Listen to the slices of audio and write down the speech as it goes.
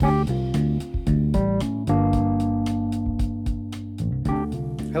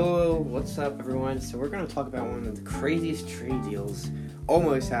what's up everyone? So we're going to talk about one of the craziest trade deals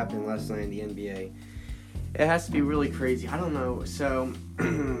almost happened last night in the NBA. It has to be really crazy. I don't know. So we're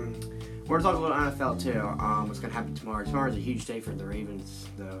going to talk a little NFL too. What's going to happen tomorrow. Tomorrow's a huge day for the Ravens,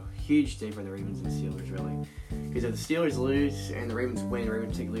 though. Huge day for the Ravens and Steelers, really. Because if the Steelers lose and the Ravens win, the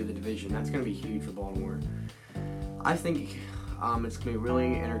Ravens take lead of the division. That's going to be huge for Baltimore. I think it's going to be a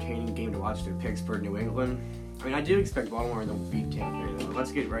really entertaining game to watch through Pittsburgh, New England. I mean, I do expect Baltimore to beat Tampa Bay, though.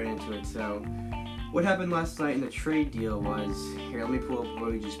 Let's get right into it. So, what happened last night in the trade deal was... Here, let me pull up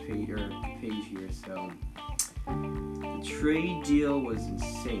Woj's page here. So, the trade deal was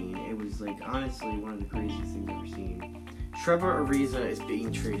insane. It was, honestly, one of the craziest things I've ever seen. Trevor Ariza is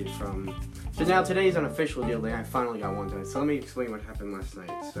being traded from... So, now today's unofficial deal. I finally got one done. So, let me explain what happened last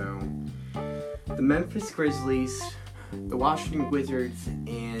night. So, the Memphis Grizzlies... The Washington Wizards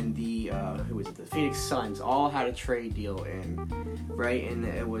and the Phoenix Suns all had a trade deal in, right? And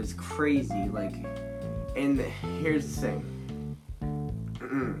it was crazy. And here's the thing.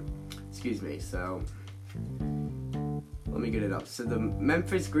 Excuse me. So let me get it up. So the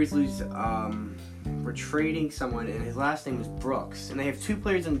Memphis Grizzlies were trading someone, and his last name was Brooks. And they have two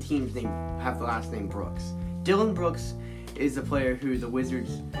players on the team have the last name Brooks. Dillon Brooks is the player who the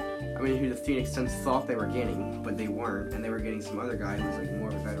Phoenix Suns thought they were getting, but they weren't, and they were getting some other guy who was more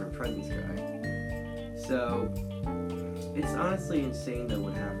of a veteran presence guy. So it's honestly insane that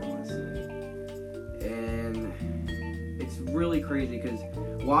what happened last night, and it's really crazy because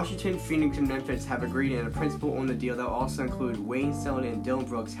Washington, Phoenix, and Memphis have agreed in a principle on the deal that will also include Wayne Selden and Dillon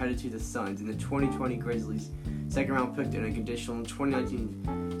Brooks headed to the Suns, and the 2020 Grizzlies second round pick and a conditional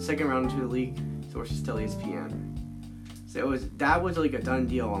 2019 second round into the league. Sources tell ESPN. So that was a done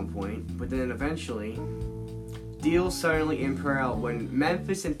deal at one point, but then eventually, deals suddenly imperiled when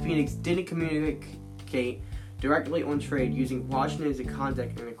Memphis and Phoenix didn't communicate directly on trade using Washington as a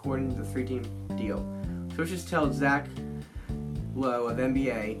contact and according to the three-team deal. Sources tell Zach Lowe of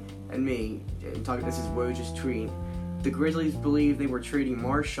NBA and me, this is Woj's tweet, the Grizzlies believed they were trading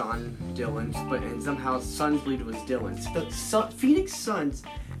Marshawn Dillon, and somehow Suns believed it was Dillon. So the Phoenix Suns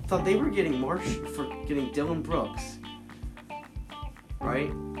thought they were getting Dillon Brooks.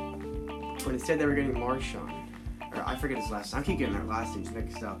 Right? But instead they were getting Marshawn. Or I forget his last name. I keep getting their last names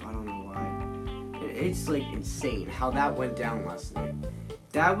mixed up. I don't know why. It's insane how that went down last night.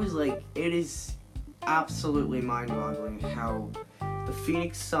 That was it is absolutely mind-boggling how the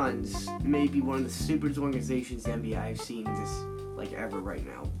Phoenix Suns may be one of the stupidest organizations in the NBA I've seen ever right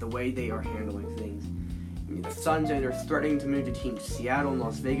now. The way they are handling things. I mean, the Suns are threatening to move the team to Seattle and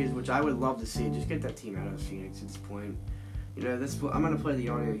Las Vegas, which I would love to see. Just get that team out of Phoenix at this point. I'm going to play the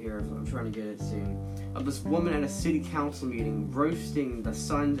audio here. I'm trying to get it soon. Of this woman at a city council meeting roasting the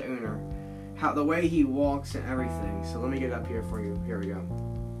Suns owner. The way he walks and everything. So let me get it up here for you. Here we go.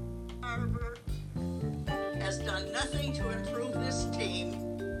 Harvard has done nothing to improve this team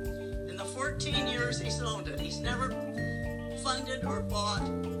in the 14 years he's owned it. He's never funded or bought,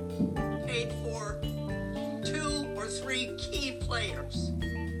 paid for 2 or 3 key players,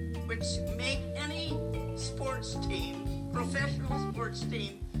 which make any sports team, professional sports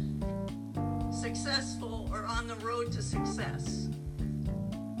team, successful or on the road to success.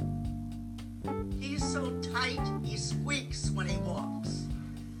 He's so tight, he squeaks when he walks.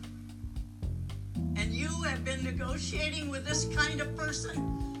 And you have been negotiating with this kind of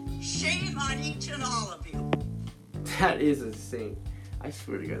person? Shame on each and all of you. That is insane. I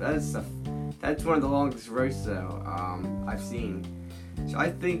swear to God, that's one of the longest roasts though I've seen. So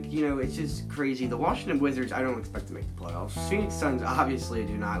I think, it's just crazy. The Washington Wizards, I don't expect to make the playoffs. Phoenix Suns, obviously, I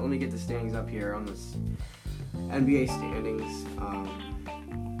do not. Let me get the standings up here on this NBA standings.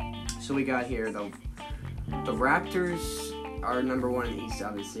 So we got here, the Raptors are number 1 in the East,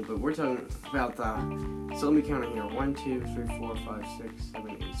 obviously, but we're talking about so let me count it here. 1, 2, 3, 4, 5, 6,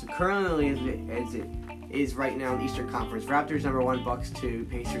 7, 8. So currently, as it is right now in the Eastern Conference, Raptors number 1, Bucks 2,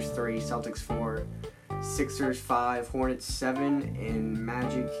 Pacers 3, Celtics 4, Sixers 5, Hornets 7, and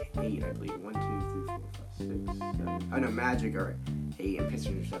Magic 8, I believe. 1, 2, 3, 4, 5, 6, 7. Oh no, Magic are 8 and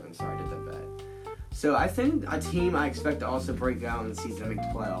Pistons are 7. Sorry, I did that bad. So I think a team I expect to also break down in the season and make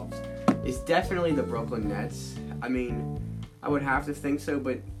the playoffs is definitely the Brooklyn Nets. I mean, I would have to think so,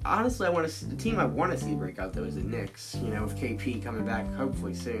 but honestly, the team I want to see break out though is the Knicks. With KP coming back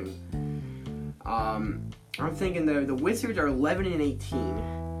hopefully soon. I'm thinking though the Wizards are 11 and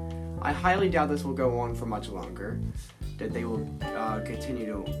 18. I highly doubt this will go on for much longer. That they will continue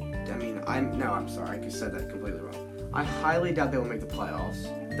to. I'm sorry, I just said that completely wrong. I highly doubt they will make the playoffs.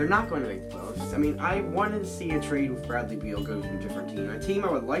 They're not going to make the playoffs. I wanted to see a trade with Bradley Beal go to a different team. A team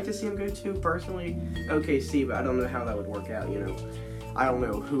I would like to see him go to, personally, OKC, but I don't know how that would work out, I don't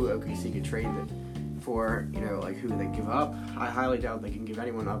know who OKC could trade for, like who they give up. I highly doubt they can give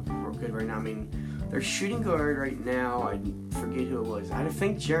anyone up for good right now. I mean, their shooting guard right now, I forget who it was. I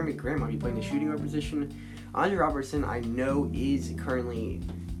think Jeremy Grant might be playing the shooting guard position. Andre Robertson, I know, is currently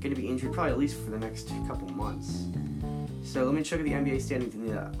going to be injured probably at least for the next couple months. So let me check the NBA standings in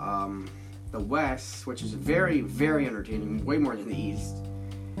the West, which is very, very entertaining, way more than the East.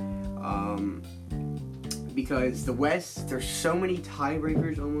 Because the West, there's so many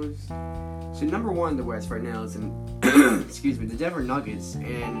tiebreakers almost. So number one in the West right now is the Denver Nuggets,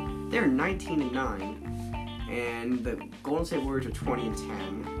 and they're 19-9, and the Golden State Warriors are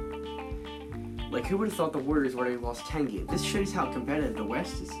 20-10. Like, who would have thought the Warriors would have lost 10 games? This shows how competitive the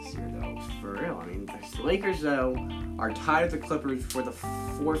West is this year, though. For real. I mean, the Lakers, though, are tied with the Clippers for the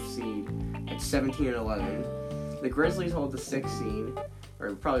 4th seed at 17-11. The Grizzlies hold the 6th seed,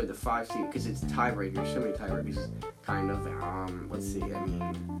 or probably the 5th seed, because it's tiebreakers. So many tiebreakers, kind of. Let's see. I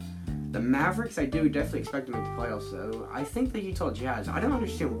mean, the Mavericks, I do definitely expect to make the playoffs, though. I think the Utah Jazz, I don't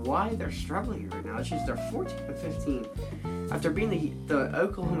understand why they're struggling right now. It's just they're 14-15. After beating the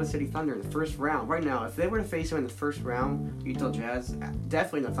Oklahoma City Thunder in the first round, right now, if they were to face them in the first round, Utah Jazz,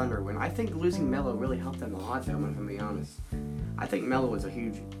 definitely the Thunder win. I think losing Melo really helped them a lot, though, if I'm being honest. I think Melo was a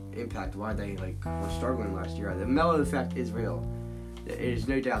huge impact why they were struggling last year. The Melo effect is real. It is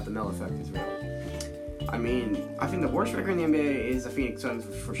no doubt the Melo effect is real. I mean, I think the worst record in the NBA is the Phoenix Suns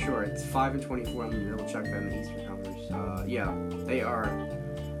for sure. It's 5-24. I'm going to double check that in the Eastern Conference. Yeah, they are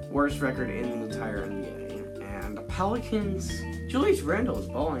worst record in the entire NBA. And the Pelicans, Julius Randle is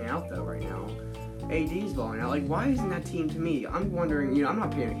balling out though right now. AD is balling out. Like, why isn't that team to me? I'm wondering. I'm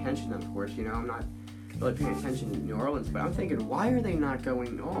not paying attention to them, of course. I'm not really paying attention to New Orleans, but I'm thinking, why are they not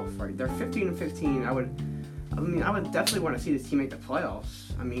going off? Right, they're 15-15. I would definitely want to see this team make the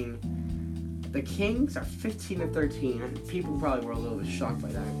playoffs. I mean, the Kings are 15-13, and people probably were a little bit shocked by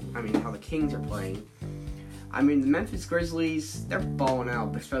that. I mean, how the Kings are playing. I mean, the Memphis Grizzlies, they're balling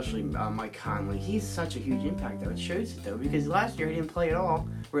out, especially Mike Conley. He's such a huge impact, though. It shows it, though, because last year he didn't play at all,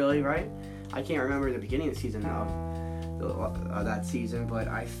 really, right? I can't remember the beginning of the season that season, but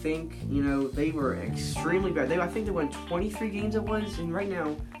I think, they were extremely bad. I think they won 23 games it was, and right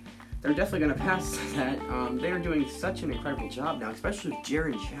now, they're definitely going to pass that. They are doing such an incredible job now, especially with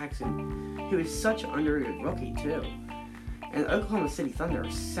Jaren Jackson, who is such an underrated rookie, too. And the Oklahoma City Thunder are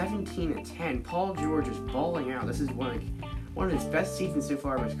 17-10. Paul George is balling out. This is one of his best seasons so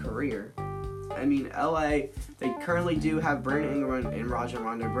far of his career. I mean, LA, they currently do have Brandon Ingram and Rajon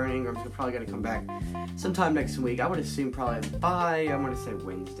Rondo. Brandon Ingram's probably going to come back sometime next week. I would assume probably by, I'm going to say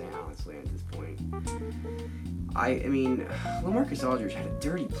Wednesday, honestly, at this point. I mean, LaMarcus Aldridge had a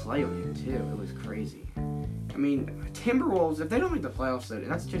dirty play on him, too. It was crazy. I mean, Timberwolves, if they don't make the playoffs, though,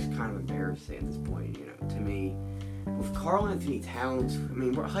 that's just kind of embarrassing at this point, to me. With Karl Anthony Towns, I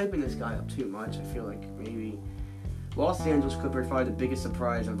mean, we're hyping this guy up too much. I feel like maybe Los Angeles Clippers probably the biggest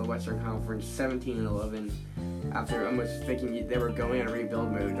surprise of the Western Conference, 17-11. After almost thinking they were going in a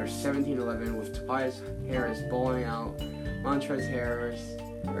rebuild mode, they're 17-11 with Tobias Harris balling out. Montrezl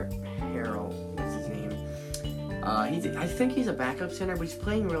Harrell, what's his name? I think he's a backup center, but he's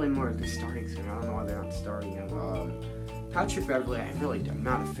playing really more as the starting center. I don't know why they're not starting him. Patrick Beverley, I'm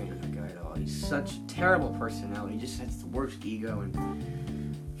not a fan of that guy at all. He's such terrible personality. He just has the worst ego, and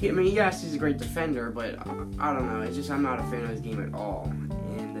yes, he's a great defender, but I don't know. It's just I'm not a fan of his game at all.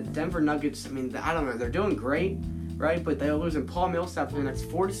 And the Denver Nuggets, I don't know. They're doing great, right? But they're losing Paul Millsap for the next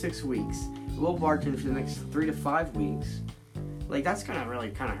 4 to 6 weeks. Will Barton for the next 3 to 5 weeks. Like, that's gonna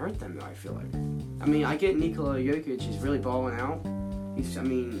really kind of hurt them, though, I feel like. I mean, I get Nikola Jokic is really balling out.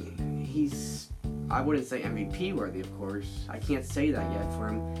 I wouldn't say MVP worthy, of course. I can't say that yet for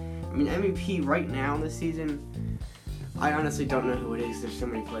him. I mean, MVP right now this season, I honestly don't know who it is. There's so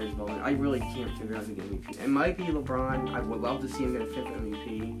many players balling. I really can't figure out who the MVP. It might be LeBron. I would love to see him get a 5th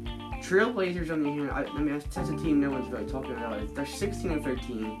MVP. Trailblazers, on the other hand, that's a team no one's really talking about. They're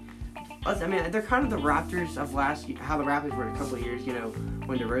 16-13. I mean, they're kind of the Raptors of last year, how the Raptors were in a couple of years,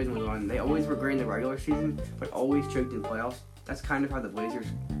 when DeRozan was on. They always were great in the regular season, but always choked in playoffs. That's kind of how the Blazers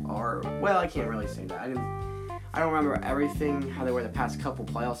are. Well, I can't really say that. I don't remember everything, how they were the past couple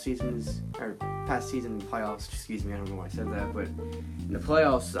playoff seasons, or past season playoffs, excuse me, I don't know why I said that, but in the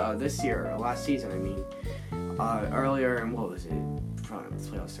playoffs this year, or last season, earlier, and what was it, probably the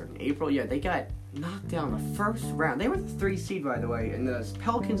playoffs started in April, they got knocked down the first round. They were the 3 seed, by the way, and the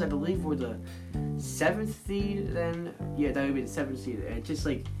Pelicans, I believe, were the 7th seed then. Yeah, that would be the 7th seed. It's just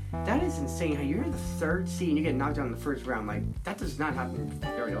that is insane how you're in the 3rd seed and you get knocked down in the first round. That does not happen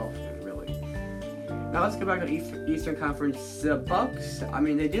very often, really. Now let's go back to Eastern Conference. The Bucks, I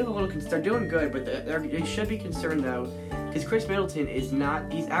mean, they're doing good, but they should be concerned though, because Chris Middleton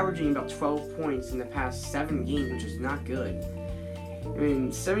he's averaging about 12 points in the past 7 games, which is not good. I mean,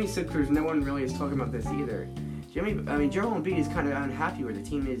 76ers, no one really is talking about this either. Joel Embiid is kind of unhappy where the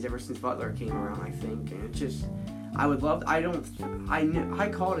team is ever since Butler came around, I think, and it's just, I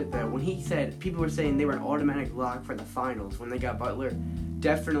called it though, when he said, people were saying they were an automatic lock for the finals when they got Butler.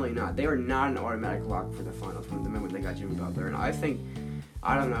 Definitely not. They were not an automatic lock for the finals when they got Jimmy Butler, and I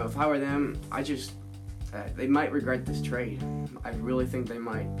don't know, if I were them, they might regret this trade. I really think they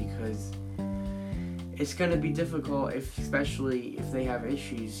might, because it's going to be difficult, especially if they have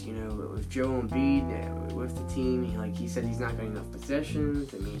issues, with Joel Embiid, with the team. Like he said, he's not getting enough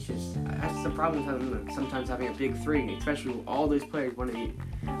possessions. I mean, that's the problem with sometimes having a big three, especially when all those players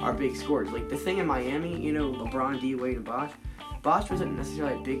are big scorers. Like the thing in Miami, LeBron, D. Wade, and Bosh. Bosh wasn't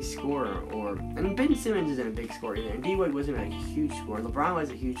necessarily a big scorer, and Ben Simmons isn't a big scorer either, and D. Wade wasn't a huge scorer. LeBron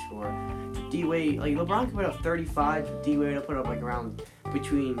was a huge scorer. D. Wade, LeBron could put up 35, D. Wade will put up around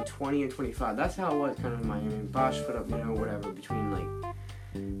between 20 and 25. That's how it was kind of in Miami. Bosh put up, between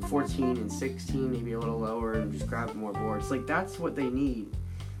 14 and 16, maybe a little lower, and just grab more boards. That's what they need.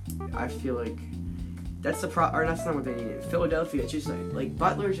 I feel like that's that's not what they need. Philadelphia, it's just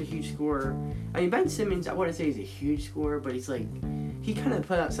Butler's a huge scorer. I mean, Ben Simmons, I wouldn't say he's a huge scorer, but he's he kind of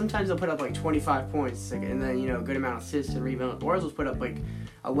put up, sometimes he'll put up 25 points, and then, a good amount of assists and rebounds. Or he'll just put up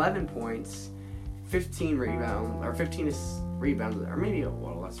 11 points, 15 rebounds, or 15 rebounds, or maybe a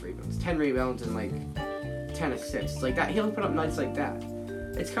little less rebounds, 10 rebounds and 10 assists. Like that, he'll put up nights like that.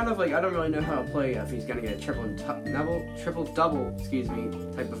 It's kind of I don't really know how to play if he's gonna get a triple double,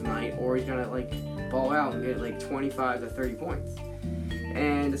 type of night, or he's gonna ball out and get 25 to 30 points.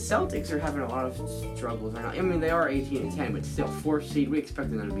 And the Celtics are having a lot of struggles right now. I mean, they are 18-10, but still 4th seed. We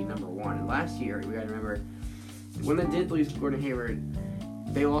expected them to be number 1. And last year, we gotta remember, when they did lose Gordon Hayward,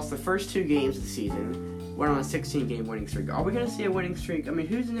 they lost the first 2 games of the season, went on a 16-game winning streak. Are we gonna see a winning streak? I mean,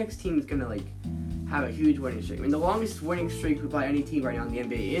 who's the next team that's gonna have a huge winning streak? I mean, the longest winning streak by any team right now in the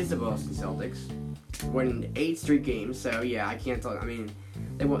NBA is the Boston Celtics, winning 8 straight games. So yeah, I can't tell. I mean,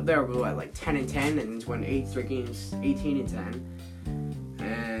 they were 10-10, and won 8 straight games, 18-10.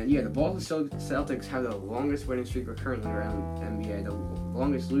 And yeah, the Boston Celtics have the longest winning streak currently around the NBA. The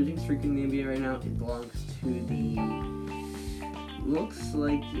longest losing streak in the NBA right now, it belongs to looks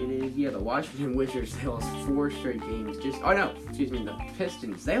like it is, the Washington Wizards. They lost 4 straight games. The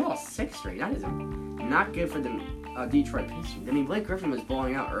Pistons. They lost 6 straight. That is not good for the Detroit Pistons. I mean, Blake Griffin was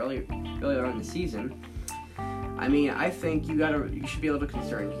balling out earlier on the season. I mean, I think you should be a little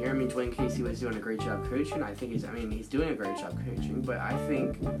concerned here. I mean, Dwayne Casey was doing a great job coaching. I think he's doing a great job coaching. But I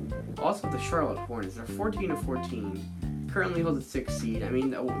think also the Charlotte Hornets, they're 14-14, currently hold the 6th seed. I mean,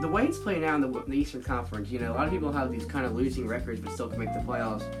 the way it's playing out in the Eastern Conference, a lot of people have these kind of losing records but still can make the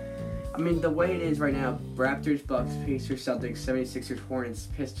playoffs. I mean, the way it is right now, Raptors, Bucks, Pacers, Celtics, 76ers, Hornets,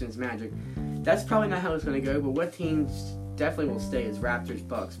 Pistons, Magic, that's probably not how it's going to go. But what teams definitely will stay is Raptors,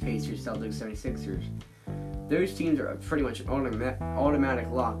 Bucks, Pacers, Celtics, 76ers. Those teams are pretty much an automatic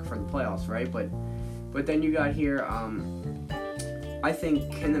lock for the playoffs, right? But then you got here, I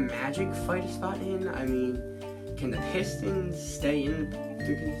think, can the Magic fight a spot in? I mean, can the Pistons stay in?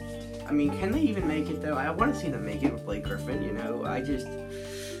 I mean, can they even make it, though? I want to see them make it with Blake Griffin,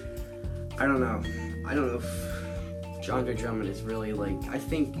 I don't know. I don't know if Andre Drummond is really, I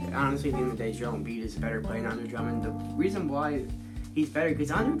think, honestly, at the end of the day, Joel Embiid is a better player than Andre Drummond. The reason why he's better, because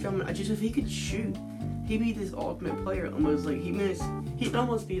Andre Drummond, if he could shoot, he'd be this ultimate player, almost he'd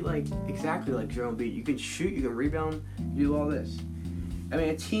almost be exactly like Joel Embiid. You can shoot, you can rebound, you do all this. I mean,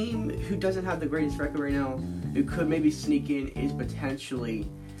 a team who doesn't have the greatest record right now, who could maybe sneak in, is potentially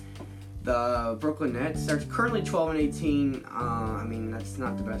the Brooklyn Nets. They're currently 12-18. I mean, that's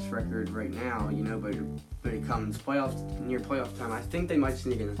not the best record right now, but when it comes near playoff time, I think they might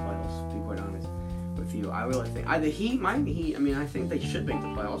sneak in the playoffs, to be quite honest with you. I really think the Heat, I mean, I think they should make the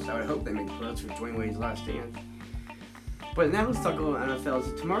playoffs. I would hope they make the playoffs for Dwayne Wade's last stand. But now let's talk a little NFL.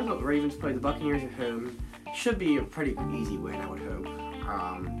 So tomorrow the Ravens play the Buccaneers at home. Should be a pretty easy win, I would hope.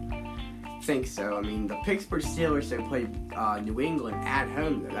 Think so. I mean, the Pittsburgh Steelers, they played New England at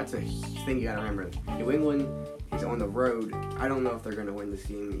home, though. That's a thing you gotta remember. New England is on the road. I don't know if they're gonna win this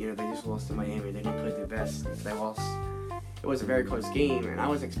game. They just lost to Miami. They didn't play their best. They lost. It was a very close game, and I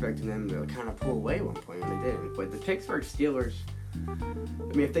was expecting them to kind of pull away at one point, and they didn't. But the Pittsburgh Steelers,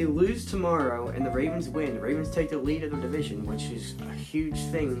 I mean, if they lose tomorrow and the Ravens win, the Ravens take the lead of the division, which is a huge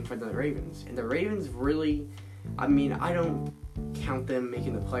thing for the Ravens. And the Ravens really, I mean, I don't count them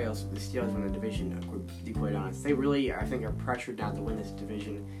making the playoffs if the Steelers win the division, to be quite honest. They really, I think, are pressured now to win this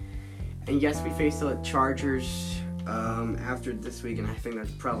division. And yes, we face the Chargers after this week, and I think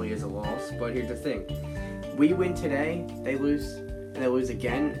that probably is a loss. But here's the thing: we win today, they lose, and they lose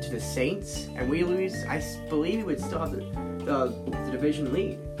again to the Saints, and we lose. I believe we would still have the division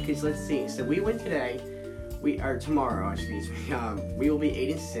lead. Because let's see, so we win today, tomorrow, excuse me. We will be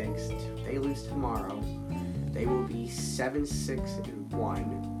 8-6. They lose tomorrow. They will be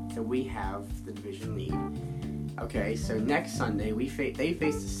 7-6-1. So we have the division lead. Okay, so next Sunday they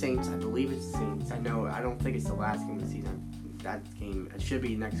face the Saints. I believe it's the Saints. I don't think it's the last game of the season. That game, it should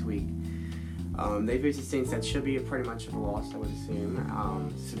be next week. They face the Saints. That should be pretty much of a loss, I would assume.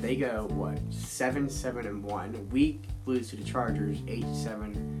 So they go 7-7-1. We lose to the Chargers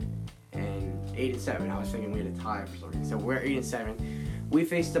 8-7 and 8-7. I was thinking we had a tie for something. So we're 8-7. We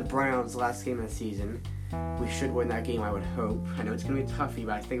face the Browns last game of the season. We should win that game, I would hope. I know it's gonna be toughy,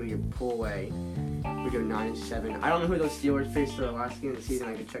 but I think we can pull away. We go 9-7. I don't know who those Steelers faced for the last game of the season.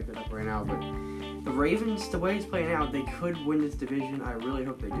 I can check that up right now. But the Ravens, the way it's playing out, they could win this division. I really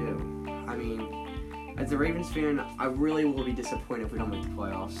hope they do. I mean, as a Ravens fan, I really will be disappointed if we don't make the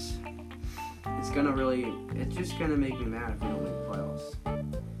playoffs. It's just gonna make me mad if we don't make the playoffs.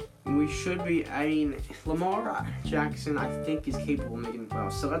 We should be. I mean, Lamar Jackson, I think, is capable of making the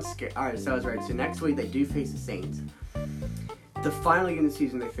playoffs. So let's get. All right, so I was right. So next week they do face the Saints. The final game of the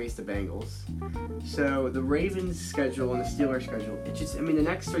season, they face the Bengals. So the Ravens' schedule and the Steelers' schedule, the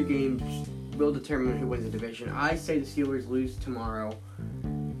next 3 games will determine who wins the division. I say the Steelers lose tomorrow.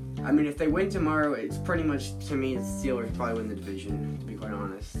 I mean, if they win tomorrow, it's pretty much, to me, the Steelers probably win the division, to be quite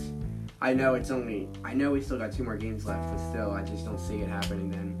honest. I know we still got 2 more games left, but still, I just don't see it happening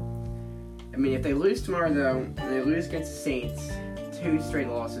then. I mean, if they lose tomorrow, though, and they lose against the Saints, 2 straight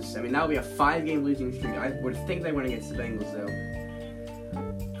losses, I mean, that would be a 5-game losing streak. I would think they win against the Bengals, though.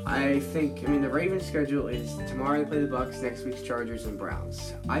 The Ravens' schedule is tomorrow they play the Bucs, next week's Chargers and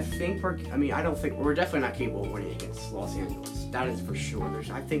Browns. I think we're definitely not capable of winning against Los Angeles. That is for sure.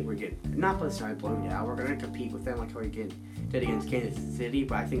 I think we're getting, not necessarily blown out. We're going to compete with them like we did against Kansas City,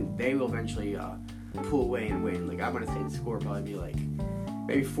 but I think they will eventually pull away and win. Like, I'm going to say the score will probably be like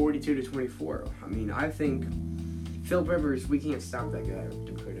maybe 42-24. I mean, I think Philip Rivers, we can't stop that guy,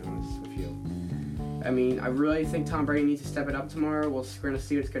 to be quite honest with you. I mean, I really think Tom Brady needs to step it up tomorrow. We're going to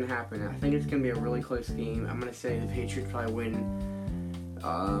see what's going to happen. I think it's going to be a really close game. I'm going to say the Patriots probably win,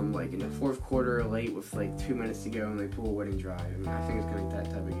 in the 4th quarter late with 2 minutes to go, and they pull a winning drive. I mean, I think it's going to be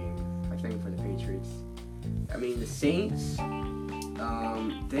that type of game. I think for the Patriots. I mean, the Saints,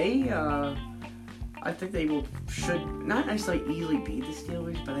 I think they should not necessarily easily beat the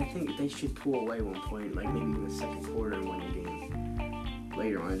Steelers, but I think they should pull away at one point, maybe in the 2nd quarter and win the game.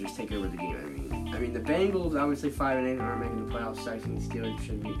 Later on, just take over the game. I mean, the Bengals, obviously 5-8, aren't making the playoffs. So I think the Steelers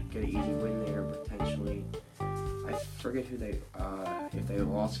should get an easy win there, potentially. I forget if they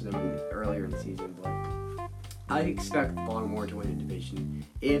lost to them earlier in the season, but I expect Baltimore to win the division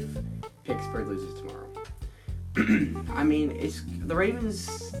if Pittsburgh loses tomorrow. I mean, the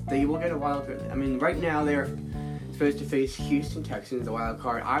Ravens, they will get a wild card. I mean, right now they're supposed to face Houston Texans, the wild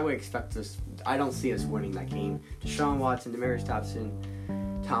card. I would expect I don't see us winning that game. Deshaun Watson, Demaryius Thompson,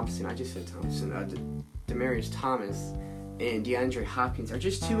 Demaryius Thomas, and DeAndre Hopkins are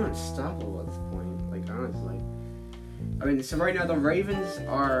just too unstoppable at this point, honestly. I mean, so right now the Ravens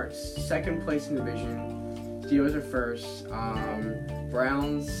are 2nd place in the division. Steelers are 1st.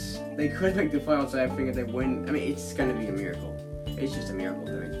 Browns, they could make the playoffs. I think if they win, I mean, it's going to be a miracle. It's just a miracle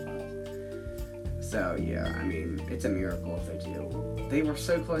if they make the playoffs. So, yeah, I mean, it's a miracle if they do. They were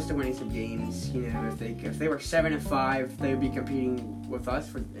so close to winning some games. If they were 7-5, they would be competing with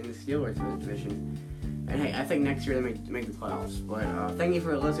us in the Steelers for the division. And hey, I think next year they make the playoffs. But thank you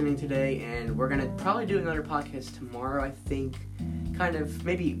for listening today, and we're gonna probably do another podcast tomorrow. I think, kind of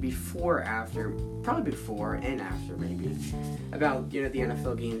maybe before, probably before and after maybe, about the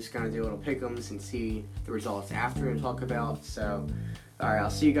NFL games. Gonna do a little pick'ems and see the results after and talk about. So, all right, I'll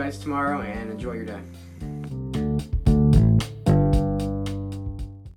see you guys tomorrow, and enjoy your day.